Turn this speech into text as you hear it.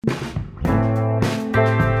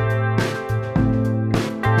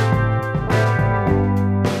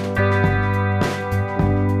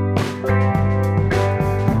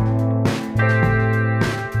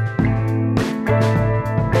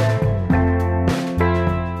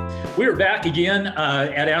We're back again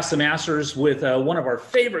at Ask the Masters with one of our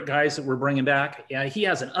favorite guys that we're bringing back. He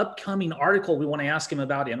has an upcoming article we want to ask him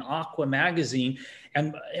about in Aqua Magazine.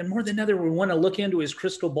 And more than other, we want to look into his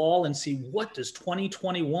crystal ball and see what does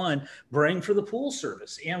 2021 bring for the pool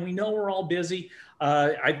service. And we know we're all busy.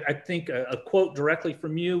 I think a quote directly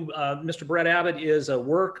from you, Mr. Brett Abbott, is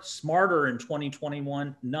work smarter in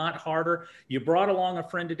 2021, not harder. You brought along a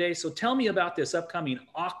friend today. So tell me about this upcoming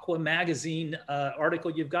Aqua Magazine article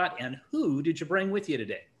you've got, and who did you bring with you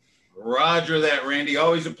today? Roger that, Randy.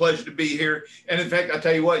 Always a pleasure to be here. And in fact, I'll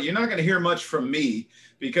tell you what, you're not going to hear much from me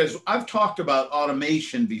because I've talked about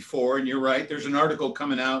automation before, and you're right. There's an article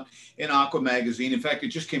coming out in Aqua Magazine. In fact, it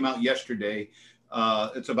just came out yesterday.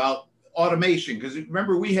 It's about automation, because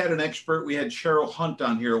remember, we had an expert. We had Cheryl Hunt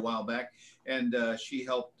on here a while back, and she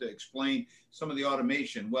helped explain some of the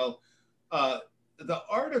automation. Well, the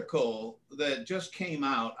article that just came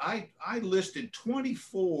out, I listed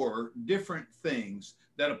 24 different things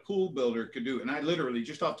that a pool builder could do. And I literally,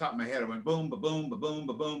 just off the top of my head, I went boom, ba-boom, ba-boom,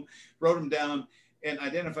 ba-boom, wrote them down and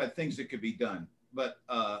identified things that could be done. But,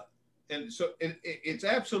 and so it's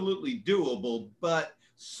absolutely doable, but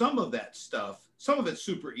some of that stuff, some of it's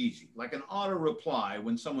super easy, like an auto reply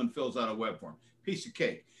when someone fills out a web form, piece of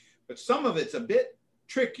cake. But some of it's a bit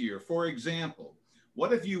trickier. For example,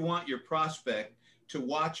 what if you want your prospect to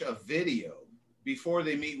watch a video before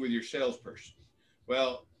they meet with your salesperson?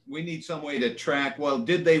 Well, we need some way to track, well,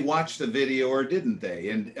 did they watch the video or didn't they?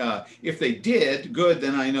 And if they did, good,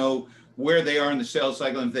 then I know where they are in the sales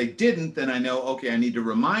cycle. And if they didn't, then I know, okay, I need to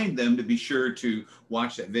remind them to be sure to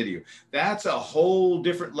watch that video. That's a whole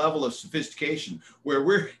different level of sophistication where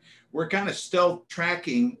we're kind of stealth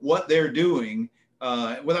tracking what they're doing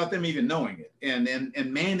without them even knowing it, and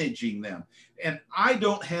managing them. And I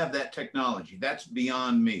don't have that technology. That's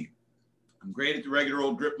beyond me. I'm great at the regular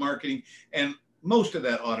old drip marketing and most of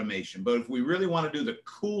that automation. But if we really want to do the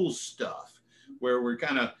cool stuff where we're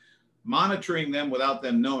kind of monitoring them without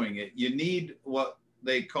them knowing it, you need what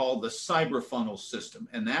they call the cyber funnel system.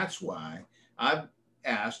 And that's why I've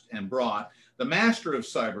asked and brought the master of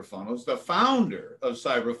cyber funnels, the founder of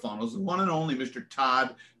cyber funnels, the one and only Mr.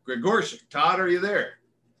 Todd Gregorczyk. Todd, are you there?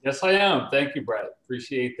 Yes, I am. Thank you, Brett.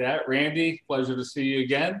 Appreciate that. Randy, pleasure to see you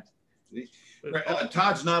again.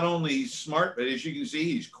 Todd's not only smart, but as you can see,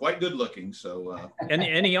 he's quite good looking. So, and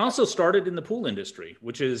he also started in the pool industry,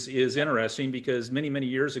 which is interesting because many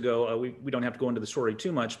years ago, we don't have to go into the story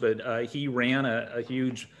too much, but he ran a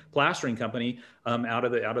huge plastering company out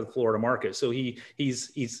of the Florida market. So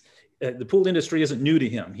he's the pool industry isn't new to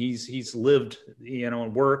him. He's lived,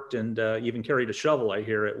 and worked, and even carried a shovel, I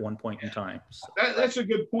hear, at one point in time. So. That's a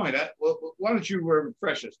good point. Well, why don't you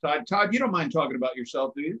refresh us, Todd? Todd, you don't mind talking about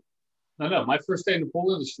yourself, do you? No. My first day in the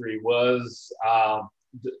pool industry was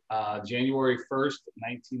January 1st,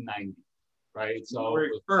 1990, right? So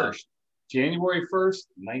January 1st,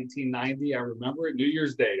 1990. I remember it, New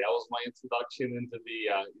Year's Day. That was my introduction into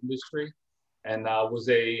the industry. And was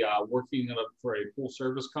working for a full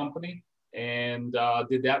service company, and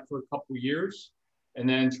did that for a couple of years, and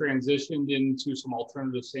then transitioned into some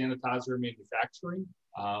alternative sanitizer manufacturing.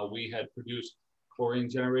 We had produced chlorine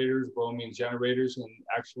generators, bromine generators, and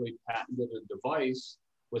actually patented a device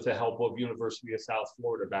with the help of University of South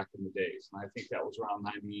Florida back in the days. And I think that was around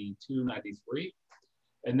 92, 93.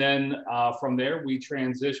 And then from there, we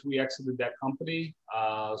exited that company,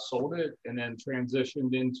 sold it, and then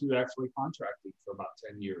transitioned into actually contracting for about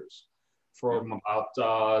 10 years, from about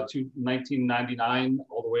 1999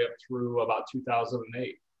 all the way up through about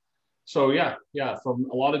 2008. So yeah, from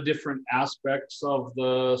a lot of different aspects of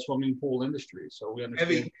the swimming pool industry. So we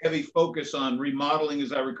understand heavy focus on remodeling,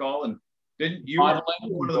 as I recall, and didn't you were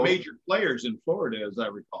one of the major players in Florida, as I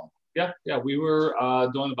recall? Yeah, we were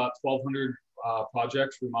doing about 1,200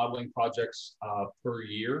 projects, remodeling projects per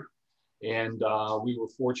year. And we were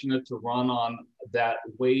fortunate to run on that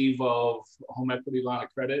wave of home equity line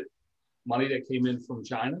of credit money that came in from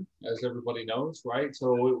China, as everybody knows, right?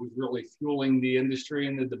 So it was really fueling the industry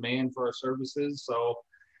and the demand for our services. So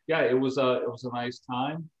yeah, it was a nice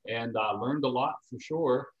time, and learned a lot for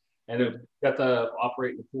sure. And it got to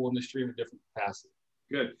operate in the pool industry in a different capacity.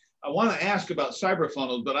 Good. I want to ask about cyber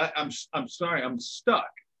funnels, but I'm sorry, I'm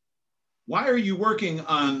stuck. Why are you working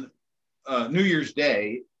on New Year's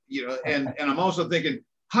Day? And I'm also thinking,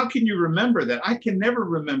 how can you remember that? I can never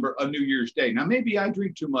remember a New Year's Day. Now, maybe I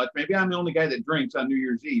drink too much. Maybe I'm the only guy that drinks on New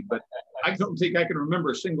Year's Eve, but I don't think I can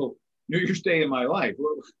remember a single New Year's Day in my life.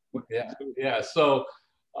 Yeah. So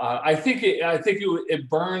I think it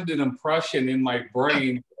burned an impression in my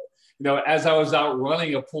brain. As I was out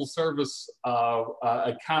running a full service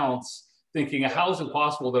accounts, thinking, how is it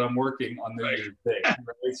possible that I'm working on the new thing?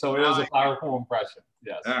 Right? So it was a powerful impression.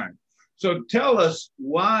 Yes. All right. So tell us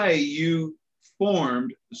why you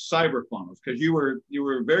formed CyberFunnels, because you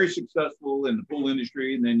were very successful in the pool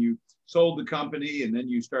industry, and then you sold the company, and then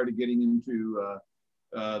you started getting into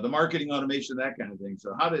the marketing automation, that kind of thing.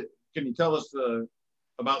 So can you tell us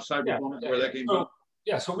about CyberFunnels, where that came from?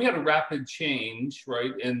 Yeah, so we had a rapid change,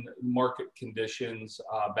 right, in market conditions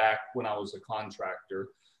back when I was a contractor.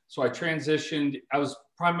 So I transitioned. I was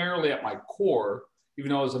primarily at my core, even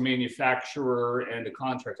though I was a manufacturer and a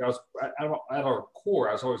contractor. I was at our core,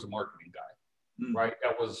 I was always a marketing guy, right?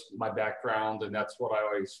 That was my background, and that's what I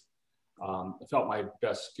always felt my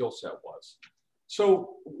best skill set was.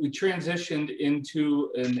 So we transitioned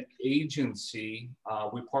into an agency.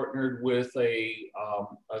 We partnered with a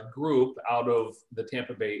group out of the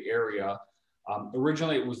Tampa Bay area.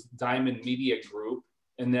 Originally, it was Diamond Media Group.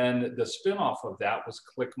 And then the spinoff of that was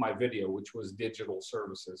Click My Video, which was digital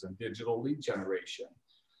services and digital lead generation.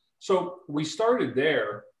 So we started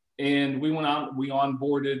there, and we went out, we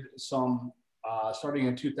onboarded some, starting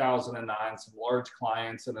in 2009, some large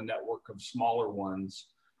clients and a network of smaller ones.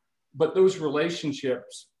 But those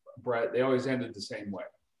relationships, Brett, they always ended the same way.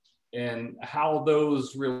 And how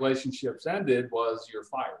those relationships ended was you're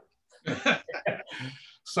fired.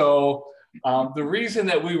 So the reason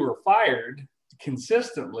that we were fired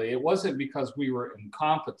consistently, it wasn't because we were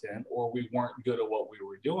incompetent or we weren't good at what we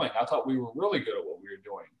were doing. I thought we were really good at what we were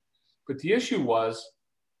doing. But the issue was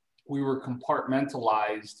we were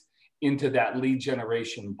compartmentalized into that lead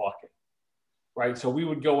generation bucket, right? So we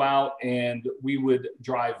would go out and we would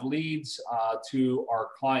drive leads to our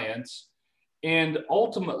clients. And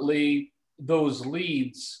ultimately, those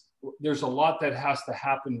leads, there's a lot that has to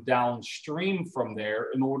happen downstream from there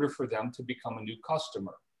in order for them to become a new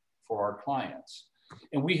customer for our clients.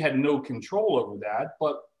 And we had no control over that,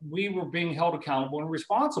 but we were being held accountable and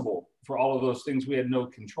responsible for all of those things we had no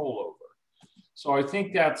control over. So I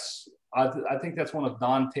think that's one of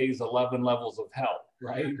Dante's 11 levels of hell,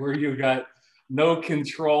 right? Where you got no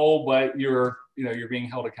control, but you're being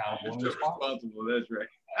held accountable and responsible. That's right.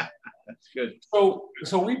 That's good. So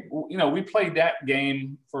we played that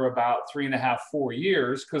game for about 3.5, 4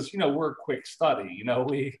 years because we're a quick study. And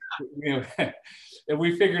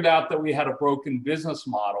we figured out that we had a broken business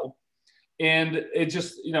model, and it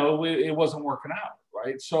just it wasn't working out,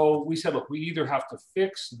 right? So we said, look, we either have to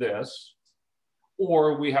fix this,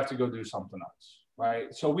 or we have to go do something else,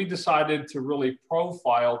 right? So we decided to really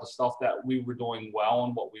profile the stuff that we were doing well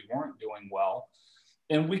and what we weren't doing well,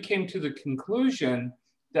 and we came to the conclusion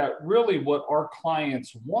that really what our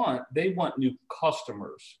clients want, they want new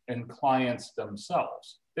customers and clients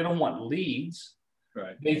themselves. They don't want leads.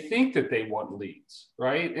 Right. They think that they want leads,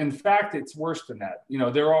 right? In fact, it's worse than that.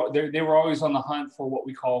 They were always on the hunt for what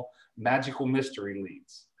we call magical mystery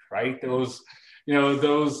leads, right? Those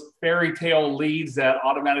fairy tale leads that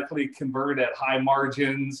automatically convert at high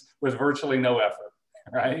margins with virtually no effort,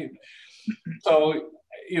 right? So,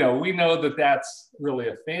 we know that that's really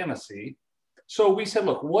a fantasy. So we said,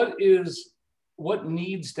 look, what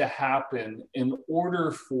needs to happen in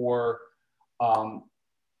order for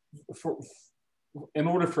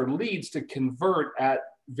leads to convert at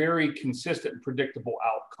very consistent and predictable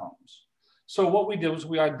outcomes? So what we did was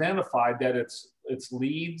we identified that it's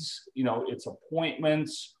leads, it's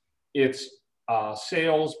appointments, it's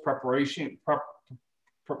sales preparation,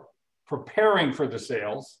 preparing for the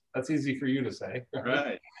sales. That's easy for you to say,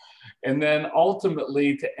 right? And then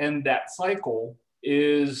ultimately to end that cycle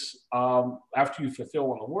is after you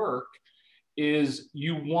fulfill on the work is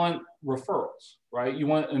you want referrals, right? You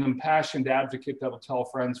want an impassioned advocate that'll tell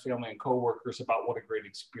friends, family, and coworkers about what a great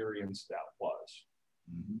experience that was.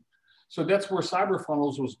 Mm-hmm. So that's where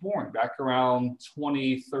CyberFunnels was born back around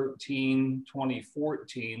 2013,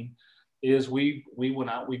 2014 is we went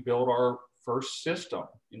out, we built our first system,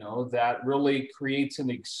 that really creates an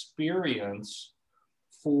experience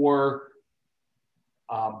for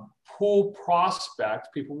pool prospects,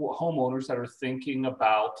 homeowners that are thinking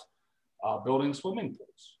about building swimming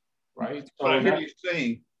pools, right? So I hear you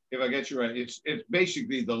saying, if I get you right, it's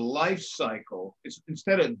basically the life cycle. It's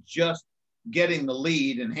instead of just getting the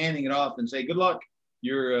lead and handing it off and say, good luck,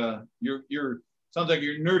 you're sounds like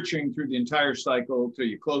you're nurturing through the entire cycle till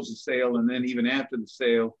you close the sale, and then even after the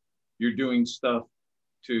sale, you're doing stuff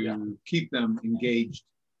to keep them engaged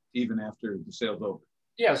even after the sale's over.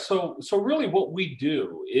 Yeah, so really what we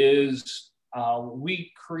do is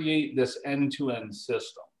we create this end-to-end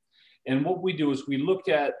system. And what we do is we look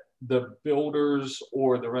at the builders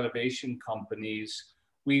or the renovation companies,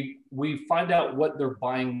 we find out what their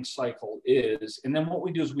buying cycle is. And then what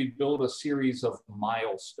we do is we build a series of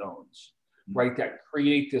milestones. right, that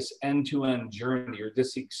create this end-to-end journey or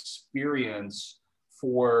this experience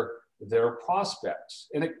for their prospects.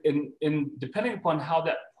 And depending upon how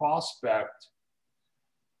that prospect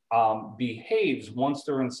behaves once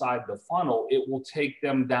they're inside the funnel, it will take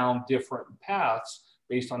them down different paths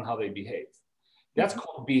based on how they behave. That's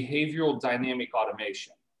called behavioral dynamic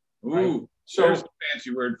automation. Right? Ooh, so there's a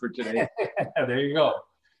fancy word for today. There you go.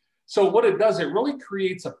 So what it does, it really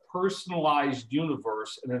creates a personalized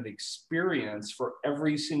universe and an experience for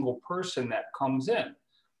every single person that comes in.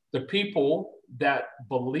 The people that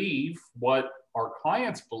believe what our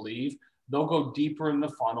clients believe, they'll go deeper in the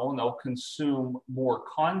funnel and they'll consume more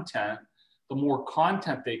content. The more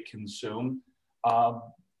content they consume,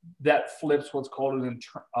 that flips what's called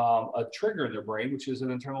a trigger in their brain, which is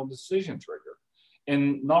an internal decision trigger.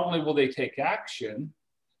 And not only will they take action,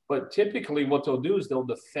 but typically what they'll do is they'll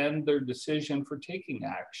defend their decision for taking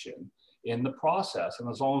action in the process. And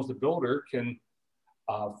as long as the builder can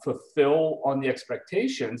fulfill on the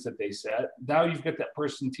expectations that they set, now you've got that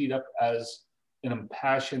person teed up as an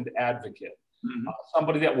impassioned advocate,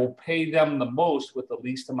 somebody that will pay them the most with the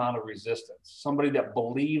least amount of resistance, somebody that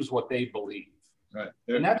believes what they believe. Right.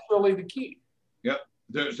 And that's really the key. Yep.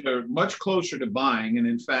 They're much closer to buying. And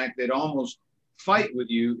in fact, they'd almost fight with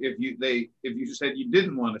you if you said you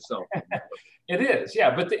didn't want to sell. It is,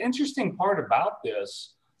 yeah. But the interesting part about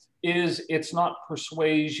this is it's not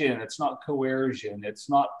persuasion, it's not coercion, it's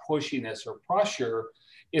not pushiness or pressure.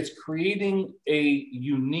 It's creating a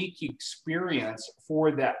unique experience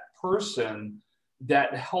for that person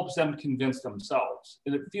that helps them convince themselves.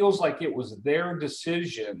 And it feels like it was their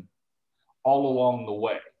decision all along the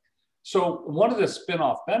way. So one of the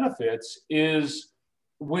spin-off benefits is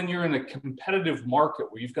when you're in a competitive market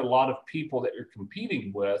where you've got a lot of people that you're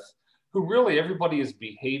competing with, who really everybody is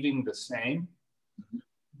behaving the same,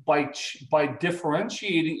 by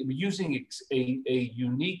differentiating, using a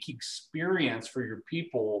unique experience for your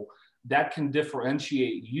people, that can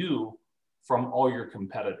differentiate you from all your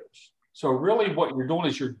competitors. So really what you're doing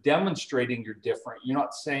is you're demonstrating you're different. You're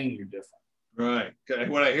not saying you're different. Right.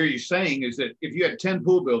 What I hear you saying is that if you had 10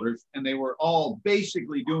 pool builders and they were all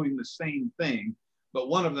basically doing the same thing, but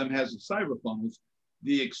one of them has a cyber funnels,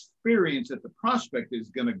 the experience that the prospect is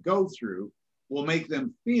going to go through will make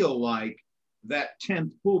them feel like that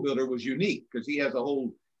 10th pool builder was unique because he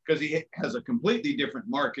has a completely different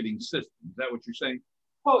marketing system. Is that what you're saying?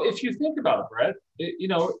 Well, if you think about it, Brett,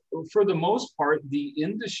 for the most part, the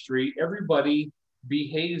industry, everybody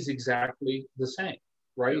behaves exactly the same,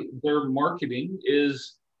 right? Their marketing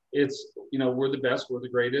is, we're the best, we're the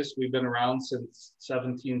greatest. We've been around since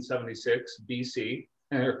 1776 BC,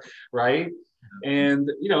 right? And,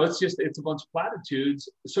 it's a bunch of platitudes.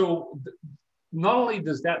 So not only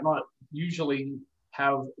does that not usually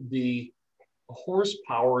have the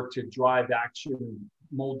horsepower to drive action and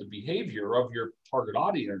mold the behavior of your target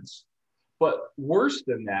audience, but worse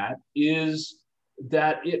than that is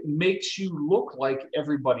that it makes you look like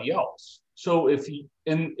everybody else. So if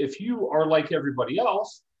you are like everybody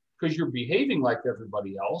else because you're behaving like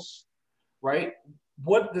everybody else, right?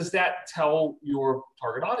 What does that tell your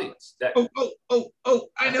target audience? That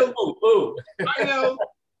I know. I know.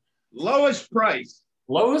 Lowest price.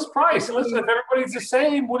 Lowest price. Listen, if everybody's the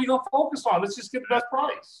same, what are you going to focus on? Let's just get the best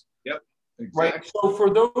price. Yep. Exactly. Right. So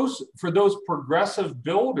for those progressive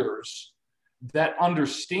builders that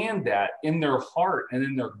understand that in their heart and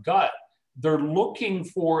in their gut, they're looking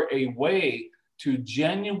for a way to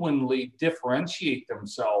genuinely differentiate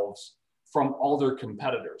themselves from all their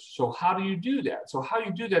competitors. So how do you do that? So how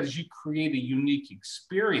you do that is you create a unique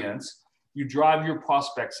experience. You drive your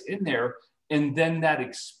prospects in there, and then that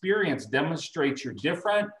experience demonstrates you're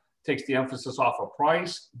different, takes the emphasis off of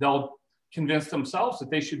price. They'll convince themselves that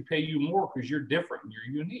they should pay you more because you're different and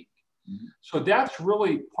you're unique. Mm-hmm. So that's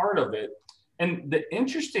really part of it. And the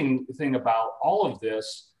interesting thing about all of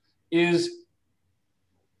this is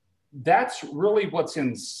that's really what's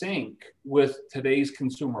in sync with today's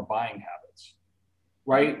consumer buying habits,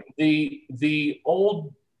 right? The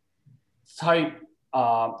old type,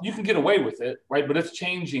 you can get away with it, right? But it's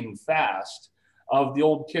changing fast, of the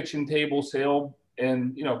old kitchen table sale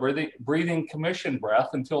and, breathing commission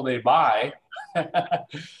breath until they buy,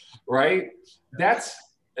 right? That's,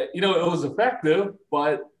 it was effective,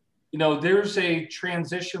 but, there's a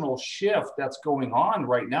transitional shift that's going on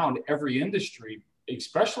right now in every industry,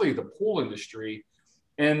 especially the pool industry.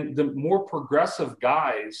 And the more progressive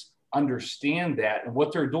guys understand that. And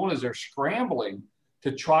what they're doing is they're scrambling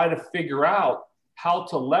to try to figure out how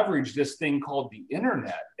to leverage this thing called the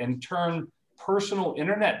internet and turn personal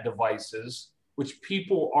internet devices, which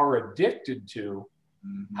people are addicted to,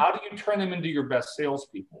 how do you turn them into your best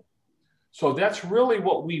salespeople? So that's really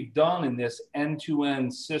what we've done in this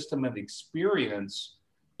end-to-end system and experience.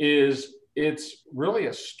 Is it's really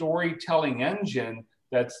a storytelling engine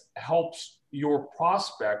that helps your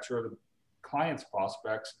prospects or the client's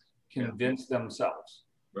prospects convince themselves.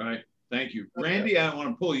 Right. Thank you. Randy, I want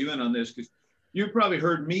to pull you in on this because you've probably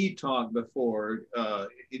heard me talk before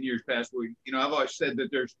in years past. Where, I've always said that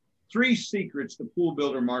there's 3 secrets to pool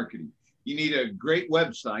builder marketing. You need a great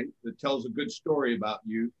website that tells a good story about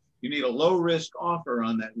you. You need a low risk offer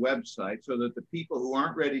on that website so that the people who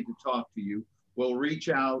aren't ready to talk to you will reach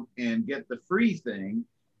out and get the free thing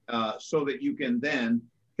so that you can then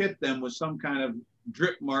hit them with some kind of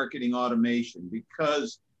drip marketing automation.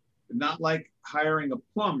 Because not like hiring a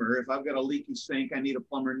plumber. If I've got a leaky sink, I need a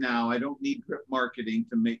plumber now. I don't need drip marketing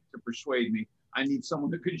to persuade me. I need someone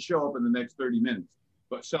that could show up in the next 30 minutes.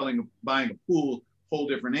 But buying a pool, whole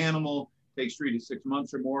different animal, takes 3 to 6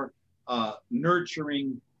 months or more.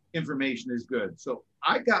 Nurturing information is good. So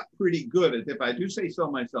I got pretty good at it. If I do say so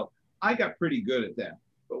myself, I got pretty good at that.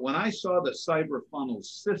 But when I saw the CyberFunnels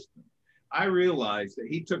system, I realized that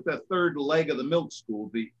he took the third leg of the milk stool,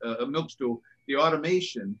 the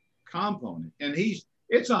automation component, and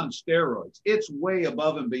it's on steroids. It's way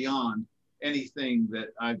above and beyond anything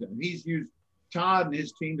that I've done. Todd and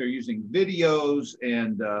his team, they're using videos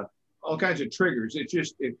and all kinds of triggers.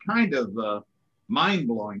 It's kind of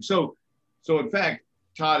mind-blowing. So in fact,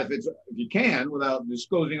 Todd, if you can, without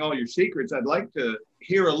disclosing all your secrets, I'd like to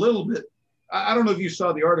hear a little bit. I don't know if you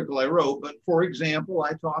saw the article I wrote, but for example,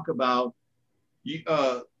 I talk about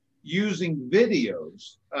using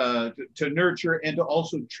videos to nurture and to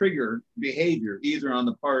also trigger behavior, either on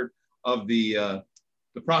the part of the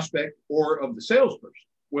prospect or of the salesperson,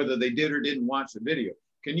 whether they did or didn't watch the video.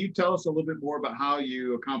 Can you tell us a little bit more about how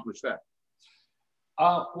you accomplish that?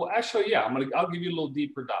 Well, actually, yeah, I'll give you a little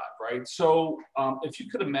deeper dive, right? So if you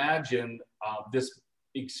could imagine this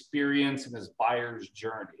experience and this buyer's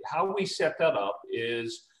journey, how we set that up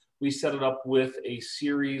is we set it up with a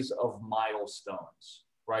series of milestones,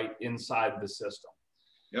 right, inside the system.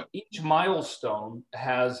 Yep. Each milestone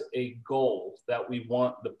has a goal that we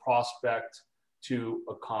want the prospect to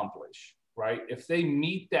accomplish, right? If they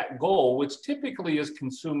meet that goal, which typically is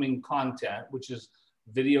consuming content, which is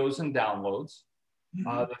videos and downloads,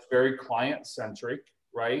 that's very client-centric,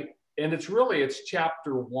 right? And it's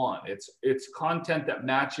chapter 1. It's content that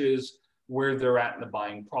matches where they're at in the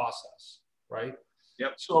buying process, right?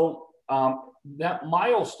 Yep. So that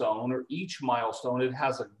milestone, or each milestone, it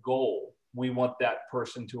has a goal we want that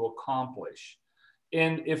person to accomplish.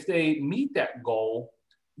 And if they meet that goal,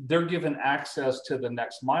 they're given access to the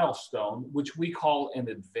next milestone, which we call an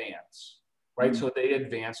advance, right? So they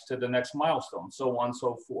advance to the next milestone, so on and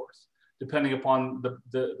so forth, depending upon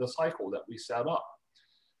the cycle that we set up.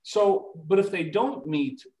 So, but if they don't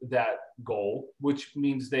meet that goal, which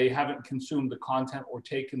means they haven't consumed the content or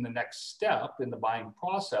taken the next step in the buying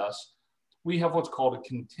process, we have what's called a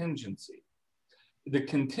contingency. The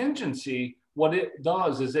contingency, what it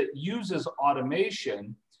does is it uses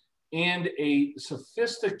automation and a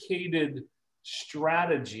sophisticated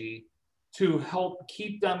strategy to help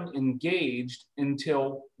keep them engaged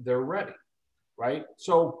until they're ready, right?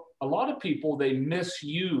 So a lot of people, they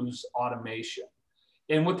misuse automation.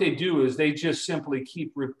 And what they do is they just simply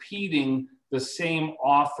keep repeating the same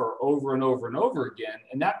offer over and over and over again.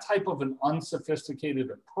 And that type of an unsophisticated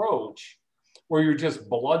approach where you're just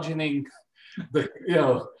bludgeoning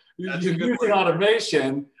you're using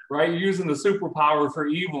automation, right? You're using the superpower for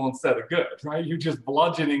evil instead of good, right? You're just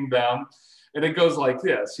bludgeoning them. And it goes like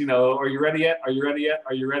this, are you ready yet? Are you ready yet?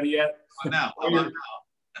 Are you ready yet? Now.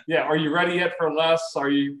 Yeah, are you ready yet for less? Are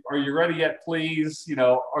you ready yet, please?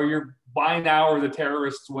 Are you buy now or the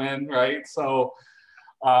terrorists win, right? So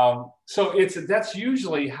that's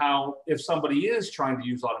usually how, if somebody is trying to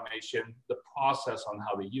use automation, the process on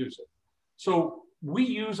how to use it. So we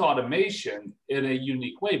use automation in a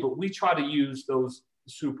unique way, but we try to use those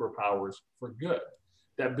superpowers for good.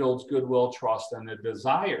 That builds goodwill, trust, and a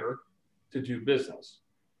desire to do business.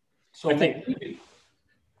 So I think,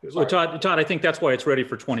 well, Todd, I think that's why it's ready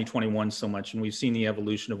for 2021 so much. And we've seen the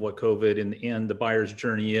evolution of what COVID and the buyer's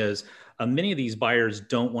journey is. Many of these buyers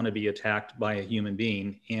don't want to be attacked by a human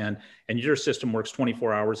being. And your system works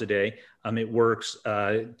 24 hours a day. It works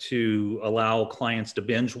to allow clients to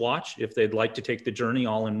binge watch if they'd like to take the journey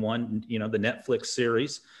all in one, the Netflix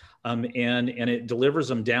series. And it delivers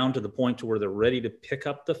them down to the point to where they're ready to pick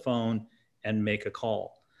up the phone and make a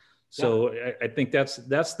call. So yeah. I think that's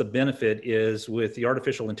the benefit is with the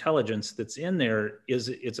artificial intelligence that's in there is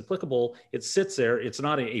it's applicable. It sits there. It's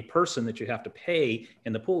not a person that you have to pay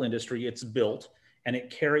in the pool industry. It's built and it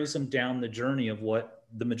carries them down the journey of what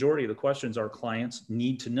the majority of the questions our clients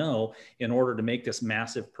need to know in order to make this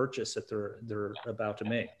massive purchase that they're about to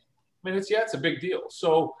make. I mean, it's a big deal.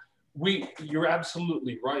 So you're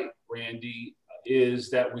absolutely right, Randy, is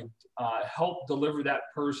that we help deliver that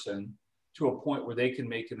person to a point where they can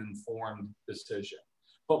make an informed decision.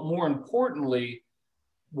 But more importantly,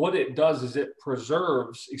 what it does is it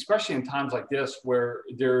preserves, especially in times like this where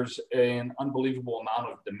there's an unbelievable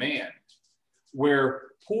amount of demand, where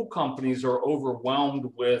pool companies are overwhelmed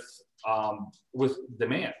with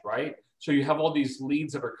demand, right? So you have all these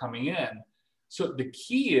leads that are coming in. So the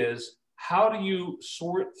key is, how do you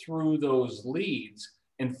sort through those leads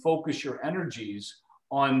and focus your energies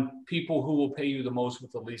on people who will pay you the most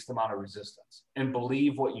with the least amount of resistance and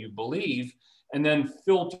believe what you believe, and then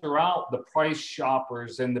filter out the price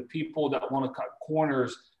shoppers and the people that want to cut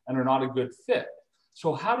corners and are not a good fit.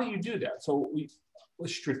 So how do you do that? So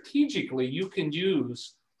strategically, you can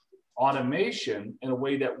use automation in a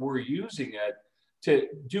way that we're using it to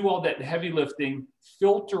do all that heavy lifting,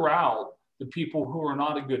 filter out the people who are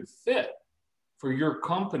not a good fit for your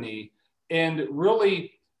company, and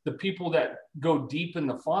really the people that go deep in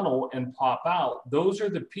the funnel and pop out, those are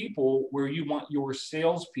the people where you want your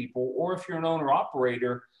salespeople, or if you're an owner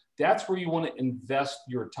operator, that's where you want to invest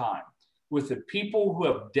your time, with the people who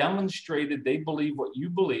have demonstrated they believe what you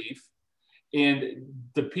believe, and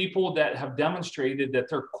the people that have demonstrated that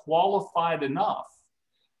they're qualified enough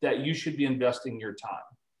that you should be investing your time.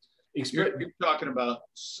 You're talking about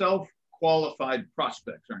self-qualified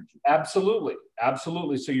prospects, aren't you? Absolutely,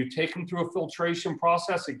 absolutely. So you take them through a filtration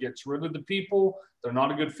process. It gets rid of the people. They're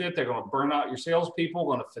not a good fit. They're going to burn out your salespeople,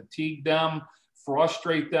 going to fatigue them,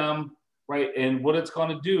 frustrate them, right? And what it's going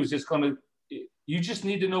to do is you just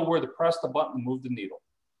need to know where to press the button and move the needle.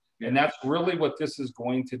 And that's really what this is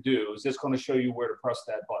going to do, is it's going to show you where to press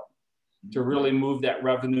that button to really move that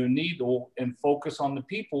revenue needle and focus on the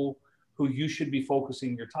people who you should be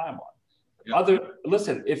focusing your time on. Yep.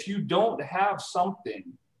 Listen, if you don't have something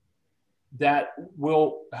that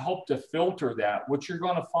will help to filter that, what you're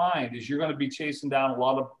going to find is you're going to be chasing down a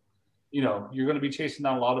lot of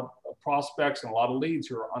prospects and a lot of leads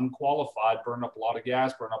who are unqualified, burn up a lot of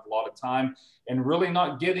gas, burn up a lot of time, and really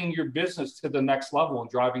not getting your business to the next level and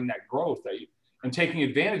driving that growth and taking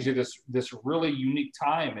advantage of this really unique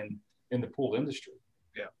time in the pool industry.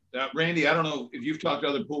 Yeah. Randy, I don't know if you've talked to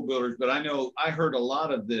other pool builders, but I know I heard a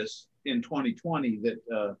lot of this in 2020 that,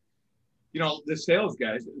 the sales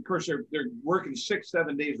guys, of course, they're working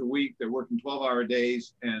 6-7 days a week. They're working 12-hour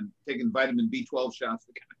days and taking vitamin B12 shots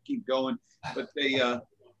to kind of keep going. But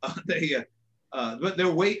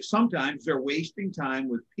sometimes they're wasting time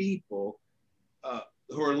with people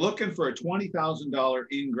who are looking for a $20,000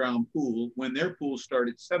 in-ground pool when their pools start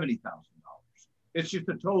at $70,000. It's just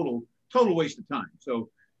a total waste of time. So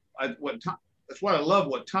that's why I love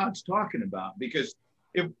what Todd's talking about, because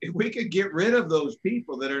if we could get rid of those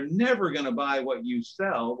people that are never going to buy what you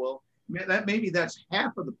sell, well, that's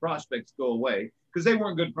half of the prospects go away, because they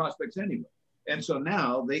weren't good prospects anyway. And so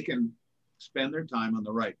now they can spend their time on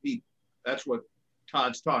the right people. That's what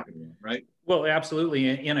Todd's talking about, right? Well,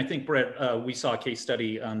 absolutely. And I think, Brett, we saw a case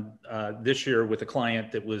study this year with a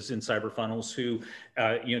client that was in CyberFunnels who,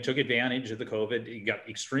 took advantage of the COVID. He got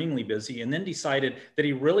extremely busy and then decided that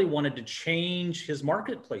he really wanted to change his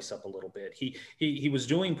marketplace up a little bit. He was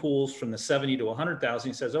doing pools from the 70 to 100,000.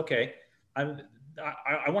 He says, okay, I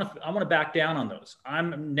want to back down on those.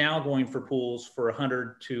 I'm now going for pools for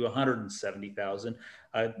 100 to 170,000.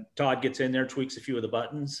 Todd gets in there, tweaks a few of the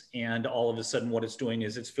buttons, and all of a sudden what it's doing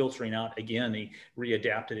is it's filtering out again. He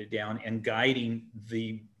readapted it down and guiding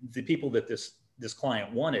the people that this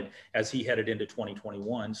client wanted as he headed into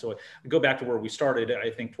 2021. So go back to where we started. I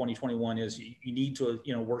think 2021 is you need to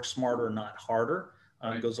work smarter, not harder.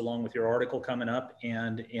 Right. Goes along with your article coming up,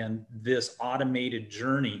 and this automated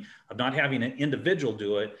journey of not having an individual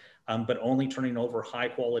do it, but only turning over high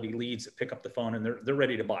quality leads that pick up the phone and they're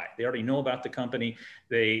ready to buy. They already know about the company.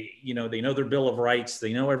 They know their bill of rights.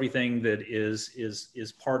 They know everything that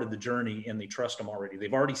is part of the journey, and they trust them already.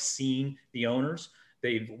 They've already seen the owners.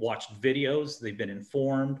 They've watched videos. They've been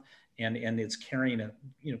informed, and it's carrying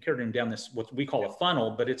them down this what we call a funnel,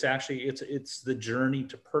 but it's actually it's the journey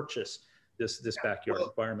to purchase this backyard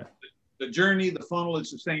environment. The journey, the funnel,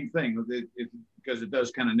 it's the same thing because it does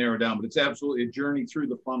kind of narrow down, but it's absolutely a journey through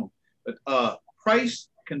the funnel. But price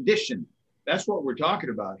condition, that's what we're talking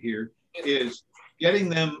about here, is getting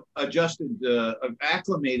them adjusted,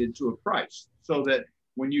 acclimated to a price, so that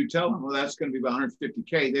when you tell them, well, that's going to be about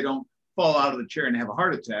 $150K, they don't fall out of the chair and have a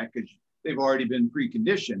heart attack, because they've already been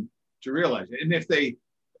preconditioned to realize it. And if they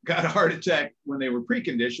got a heart attack when they were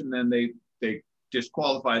preconditioned, then they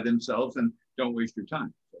disqualify themselves and don't waste your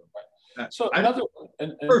time. So another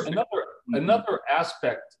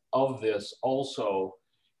aspect of this also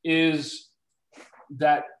is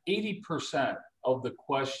that 80% of the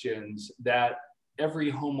questions that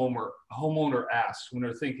every homeowner asks when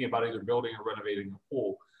they're thinking about either building or renovating a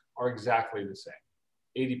pool are exactly the same,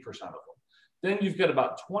 80% of them. Then you've got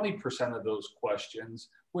about 20% of those questions,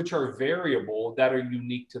 which are variable, that are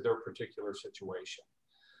unique to their particular situation.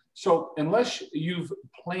 So unless you've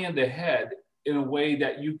planned ahead in a way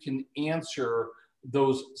that you can answer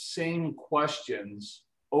those same questions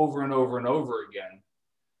over and over and over again,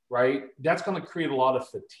 right? That's going to create a lot of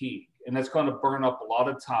fatigue, and that's going to burn up a lot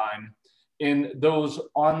of time. And those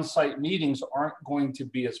on-site meetings aren't going to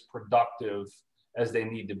be as productive as they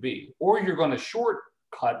need to be. Or you're going to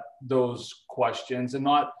shortcut those questions and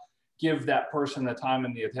not give that person the time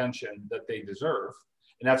and the attention that they deserve.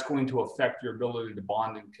 And that's going to affect your ability to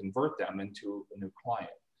bond and convert them into a new client.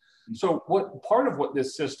 So part of what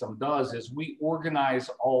this system does is we organize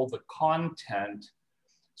all the content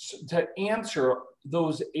to answer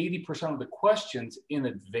those 80% of the questions in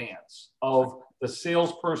advance of the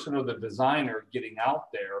salesperson or the designer getting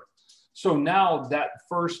out there. So now that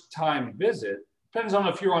first time visit depends on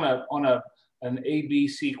if you're on an A/B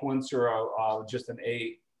sequence or just an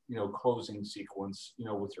A closing sequence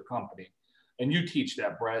with your company, and you teach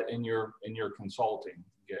that, Brett, in your consulting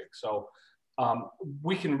gig. So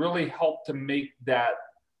we can really help to make that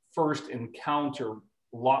first encounter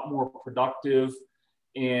a lot more productive,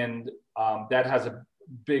 and that has a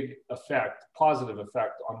big effect, positive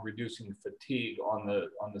effect on reducing fatigue on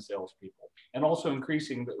the salespeople, and also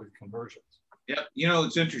increasing the conversions. Yeah,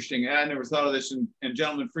 it's interesting. I never thought of this, and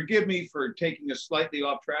gentlemen, forgive me for taking us slightly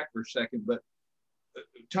off track for a second, but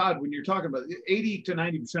Todd, when you're talking about 80 to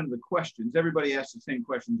 90% of the questions, everybody asks the same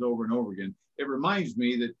questions over and over again. It reminds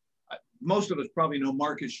me that most of us probably know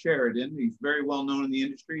Marcus Sheridan. He's very well known in the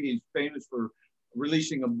industry. He's famous for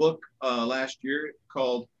releasing a book last year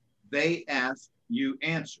called They Ask, You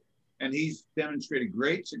Answer. And he's demonstrated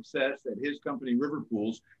great success at his company, River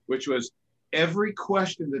Pools, which was every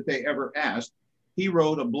question that they ever asked, he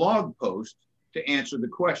wrote a blog post to answer the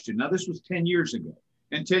question. Now, this was 10 years ago.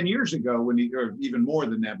 And 10 years ago, or even more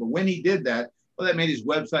than that, but when he did that, well, that made his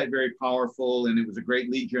website very powerful, and it was a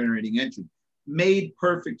great lead generating engine. Made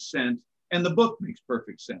perfect sense, and the book makes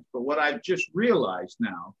perfect sense. But what I've just realized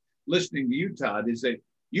now, listening to you, Todd, is that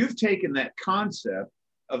you've taken that concept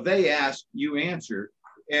of They Ask, You Answer,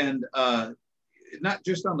 and not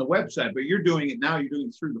just on the website, but you're doing it now, you're doing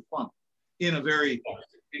it through the funnel in a very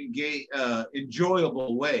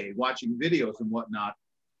enjoyable way, watching videos and whatnot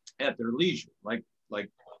at their leisure.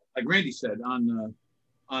 Like Randy said, on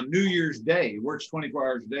New Year's Day, he works 24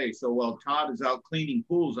 hours a day. So while Todd is out cleaning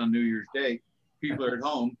pools on New Year's Day, people are at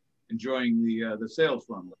home enjoying the sales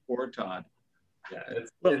funnel. Poor Todd.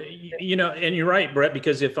 Yeah, and you're right, Brett,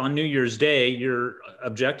 because if on New Year's Day, your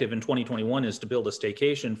objective in 2021 is to build a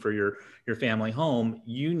staycation for your family home,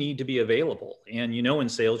 you need to be available. And, in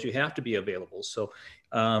sales, you have to be available. So,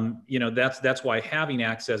 that's why having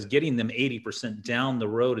access, getting them 80% down the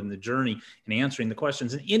road in the journey and answering the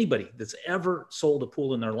questions. And anybody that's ever sold a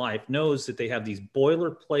pool in their life knows that they have these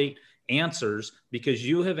boilerplate answers because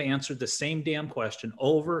you have answered the same damn question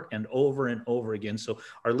over and over and over again. So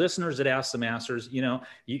our listeners that Ask the Masters,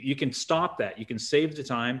 you can stop that. You can save the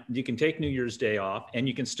time. You can take New Year's Day off, and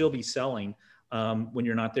you can still be selling when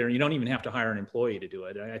you're not there. You don't even have to hire an employee to do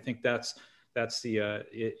it. I think that's the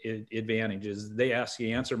advantage is They Ask,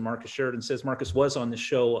 You Answer. Marcus Sheridan says Marcus was on the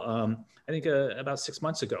show, I think about 6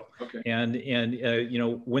 months ago, okay. and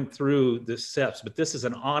went through the steps. But this is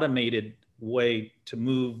an automated way to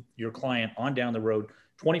move your client on down the road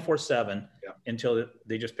 24/7 until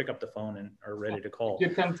they just pick up the phone and are ready to call.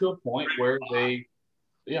 Get them to a point where they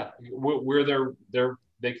can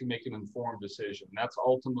make an informed decision. That's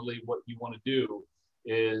ultimately what you want to do.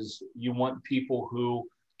 Is you want people who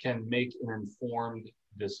can make an informed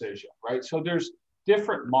decision, right? So there's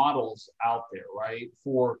different models out there, right,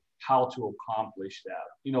 for how to accomplish that.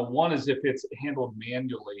 One is if it's handled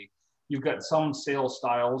manually. You've got some sales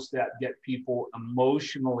styles that get people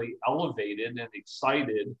emotionally elevated and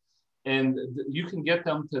excited, and you can get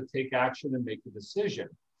them to take action and make a decision.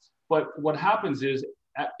 But what happens is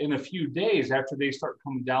in a few days after they start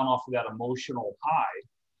coming down off of that emotional high,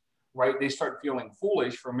 right, they start feeling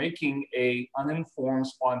foolish for making a uninformed,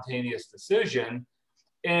 spontaneous decision,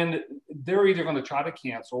 and they're either going to try to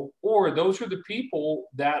cancel, or those are the people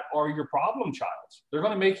that are your problem childs. They're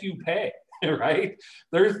going to make you pay. Right?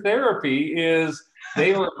 Their therapy is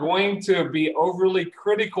they are going to be overly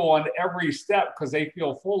critical on every step because they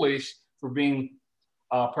feel foolish for being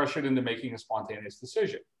pressured into making a spontaneous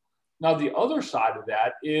decision. Now, the other side of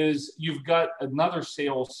that is you've got another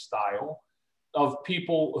sales style of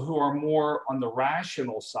people who are more on the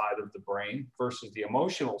rational side of the brain versus the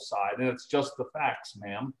emotional side. And it's just the facts,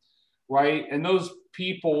 ma'am, right? And those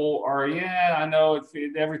people are, yeah, I know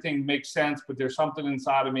everything makes sense, but there's something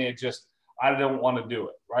inside of me. I don't want to do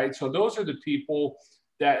it, right? So those are the people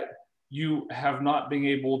that you have not been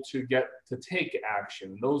able to get to take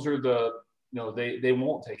action. Those are they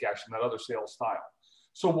won't take action, that other sales style.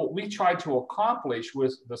 So what we try to accomplish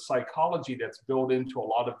with the psychology that's built into a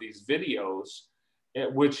lot of these videos,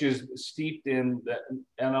 which is steeped in the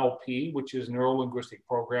NLP, which is neuro-linguistic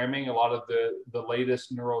programming, a lot of the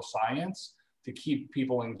latest neuroscience to keep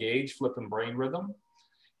people engaged, flipping brain rhythm,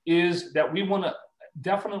 is that we want to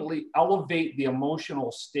definitely elevate the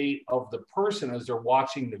emotional state of the person as they're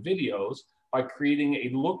watching the videos by creating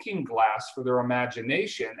a looking glass for their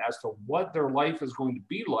imagination as to what their life is going to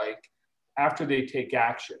be like after they take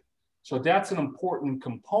action. So that's an important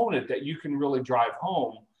component that you can really drive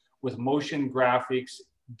home with motion graphics,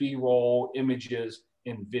 B-roll, images,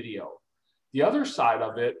 and video. The other side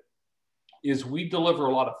of it is we deliver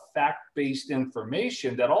a lot of fact-based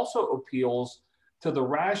information that also appeals to the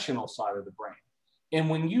rational side of the brain. And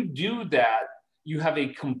when you do that, you have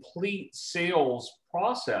a complete sales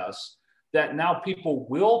process that now people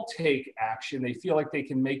will take action. They feel like they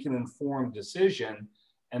can make an informed decision.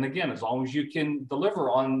 And again, as long as you can deliver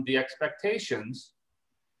on the expectations,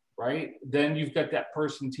 right, then you've got that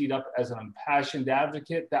person teed up as an impassioned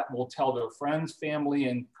advocate that will tell their friends, family,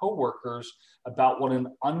 and coworkers about what an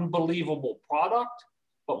unbelievable product,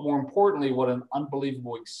 but more importantly, what an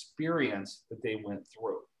unbelievable experience that they went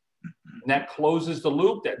through. And that closes the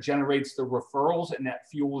loop, that generates the referrals, and that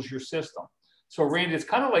fuels your system. So Randy, it's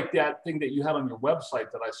kind of like that thing that you had on your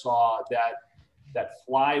website that I saw, that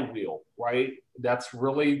flywheel, right? That's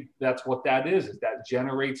what that is that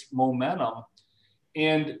generates momentum.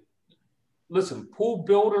 And listen, pool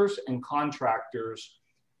builders and contractors,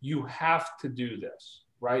 you have to do this,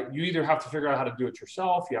 right? You either have to figure out how to do it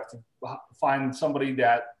yourself, you have to find somebody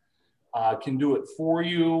that can do it for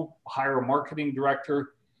you, hire a marketing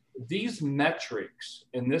director. These metrics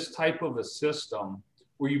in this type of a system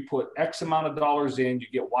where you put X amount of dollars in, you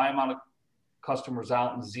get Y amount of customers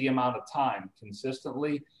out in Z amount of time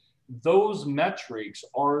consistently, those metrics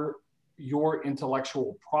are your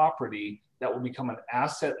intellectual property that will become an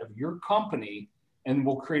asset of your company and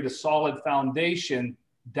will create a solid foundation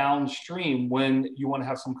downstream when you want to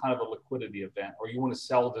have some kind of a liquidity event or you want to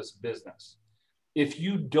sell this business. If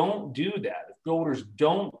you don't do that, if builders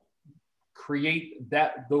don't create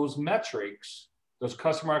those metrics, those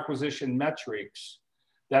customer acquisition metrics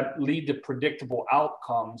that lead to predictable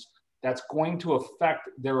outcomes, that's going to affect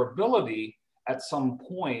their ability at some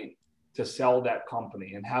point to sell that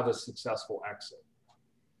company and have a successful exit.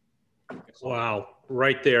 Wow,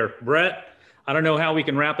 right there. Brett, I don't know how we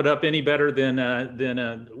can wrap it up any better than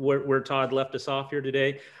where Todd left us off here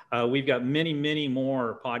today. We've got many, many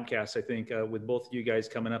more podcasts, I think, with both of you guys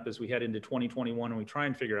coming up as we head into 2021 and we try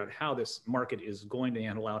and figure out how this market is going to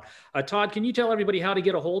handle out. Todd, can you tell everybody how to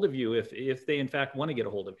get a hold of you if they, in fact, want to get a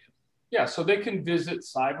hold of you? Yeah, so they can visit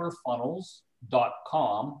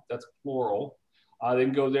cyberfunnels.com. That's plural. They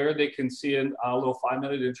can go there. They can see a little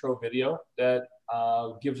 5-minute intro video that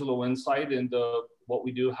gives a little insight into what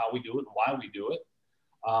we do, how we do it, and why we do it.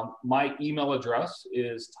 My email address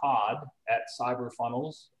is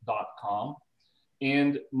todd@cyberfunnels.com.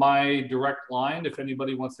 And my direct line, if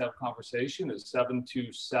anybody wants to have a conversation, is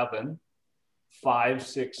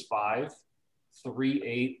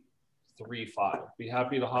 727-565-3835. Be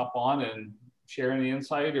happy to hop on and share any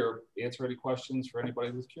insight or answer any questions for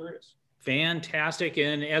anybody who's curious. Fantastic.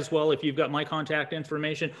 And as well, if you've got my contact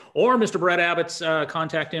information or Mr. Brett Abbott's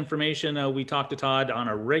contact information, we talk to Todd on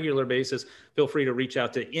a regular basis. Feel free to reach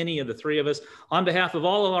out to any of the three of us. On behalf of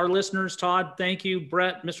all of our listeners, Todd, thank you.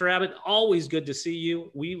 Brett, Mr. Abbott, always good to see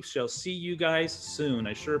you. We shall see you guys soon.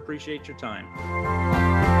 I sure appreciate your time.